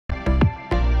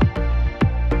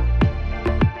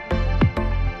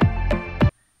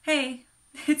Hey,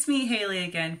 it's me, Haley,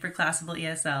 again for Classical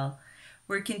ESL.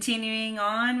 We're continuing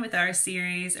on with our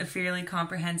series, a fairly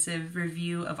comprehensive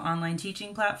review of online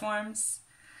teaching platforms.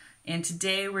 And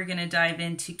today we're going to dive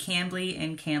into Cambly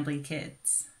and Cambly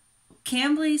Kids.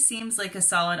 Cambly seems like a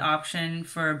solid option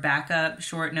for a backup,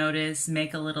 short notice,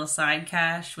 make a little side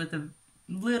cash with a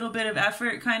little bit of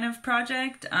effort kind of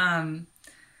project.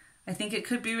 I think it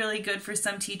could be really good for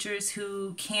some teachers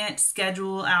who can't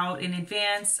schedule out in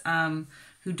advance,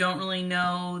 who don't really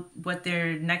know what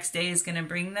their next day is going to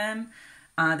bring them.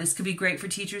 This could be great for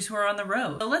teachers who are on the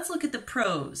road. So let's look at the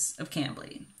pros of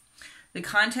Cambly. The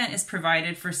content is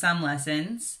provided for some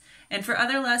lessons, and for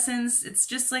other lessons, it's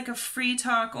just like a free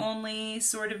talk only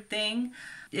sort of thing.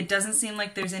 It doesn't seem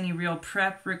like there's any real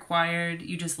prep required.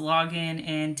 You just log in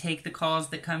and take the calls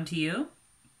that come to you.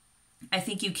 I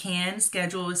think you can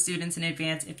schedule with students in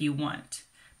advance if you want,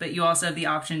 but you also have the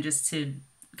option just to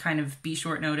kind of be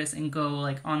short notice and go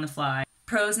like on the fly.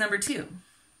 Pros number 2,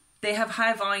 they have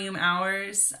high volume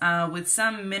hours with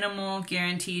some minimal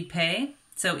guaranteed pay.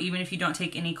 So even if you don't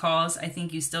take any calls, I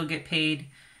think you still get paid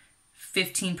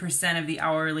 15% of the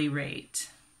hourly rate.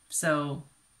 So,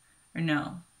 or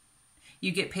no,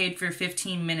 you get paid for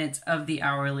 15 minutes of the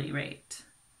hourly rate.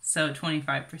 So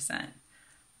 25%.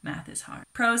 Math is hard.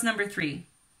 Pros number 3,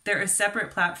 there are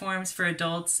separate platforms for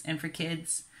adults and for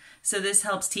kids. So this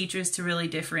helps teachers to really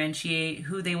differentiate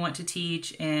who they want to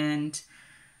teach, and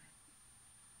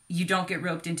you don't get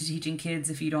roped into teaching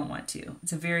kids if you don't want to.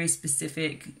 It's a very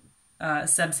specific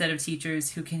subset of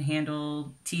teachers who can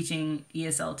handle teaching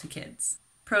ESL to kids.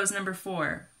 Pros number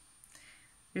 4,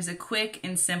 there's a quick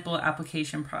and simple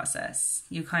application process.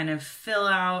 You kind of fill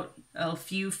out a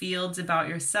few fields about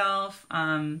yourself.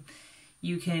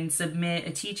 You can submit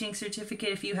a teaching certificate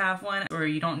if you have one, or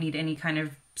you don't need any kind of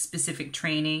specific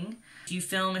training. You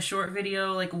film a short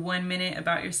video, like 1 minute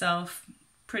about yourself.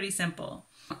 Pretty simple.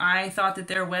 I thought that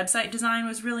their website design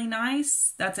was really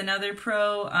nice. That's another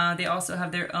pro. They also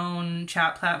have their own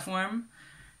chat platform.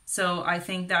 So I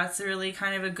think that's really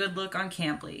kind of a good look on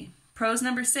Cambly. Pros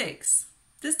number 6.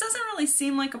 This doesn't really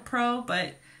seem like a pro,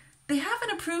 but they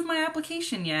haven't approved my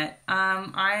application yet.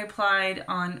 I applied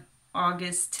on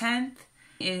August 10th.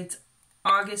 It's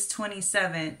August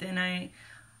 27th, and I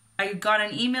got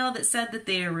an email that said that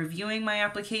they are reviewing my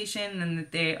application and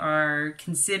that they are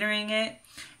considering it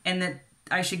and that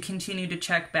I should continue to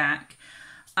check back.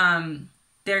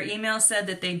 Their email said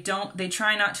that they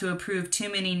try not to approve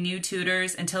too many new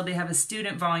tutors until they have a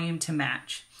student volume to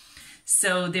match.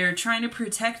 So they're trying to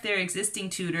protect their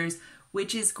existing tutors,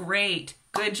 which is great.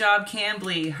 Good job,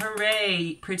 Cambly.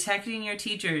 Hooray! Protecting your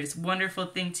teachers. Wonderful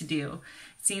thing to do.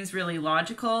 It seems really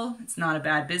logical. It's not a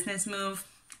bad business move.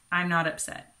 I'm not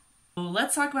upset. Well,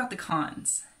 let's talk about the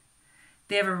cons.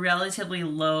 They have a relatively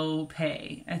low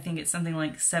pay. I think it's something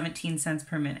like 17 cents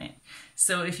per minute.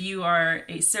 So if you are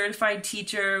a certified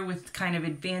teacher with kind of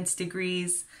advanced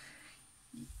degrees,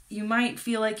 you might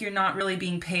feel like you're not really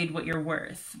being paid what you're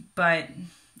worth. But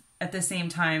at the same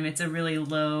time, it's a really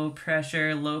low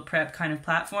pressure, low prep kind of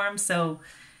platform. So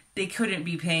they couldn't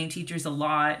be paying teachers a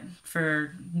lot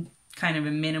for kind of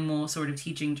a minimal sort of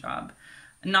teaching job.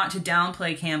 Not to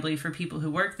downplay Cambly for people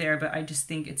who work there, but I just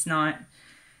think it's not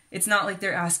like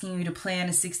they're asking you to plan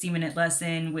a 60-minute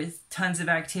lesson with tons of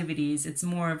activities. It's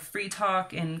more of free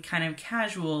talk and kind of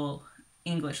casual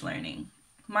English learning.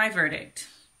 My verdict,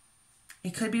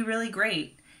 it could be really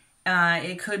great.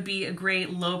 It could be a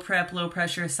great low prep, low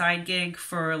pressure side gig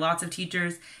for lots of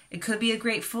teachers. It could be a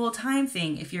great full-time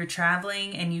thing if you're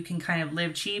traveling and you can kind of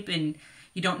live cheap and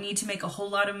you don't need to make a whole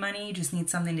lot of money, you just need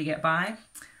something to get by.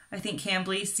 I think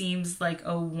Cambly seems like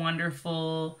a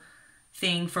wonderful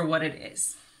thing for what it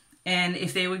is. And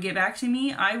if they would get back to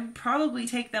me, I would probably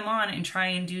take them on and try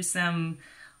and do some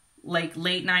like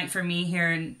late night for me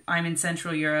here. I'm in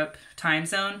Central Europe time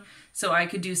zone, so I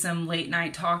could do some late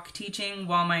night talk teaching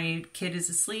while my kid is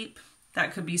asleep.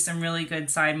 That could be some really good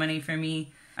side money for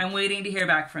me. I'm waiting to hear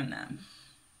back from them.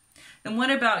 And what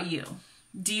about you?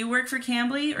 Do you work for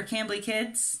Cambly or Cambly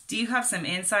Kids? Do you have some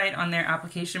insight on their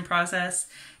application process?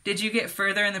 Did you get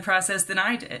further in the process than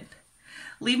I did?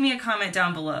 Leave me a comment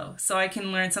down below so I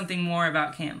can learn something more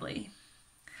about Cambly.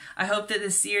 I hope that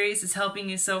this series is helping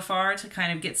you so far to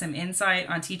kind of get some insight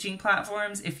on teaching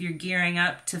platforms if you're gearing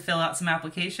up to fill out some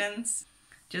applications.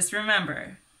 Just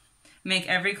remember, make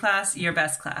every class your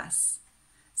best class.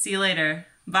 See you later.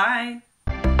 Bye!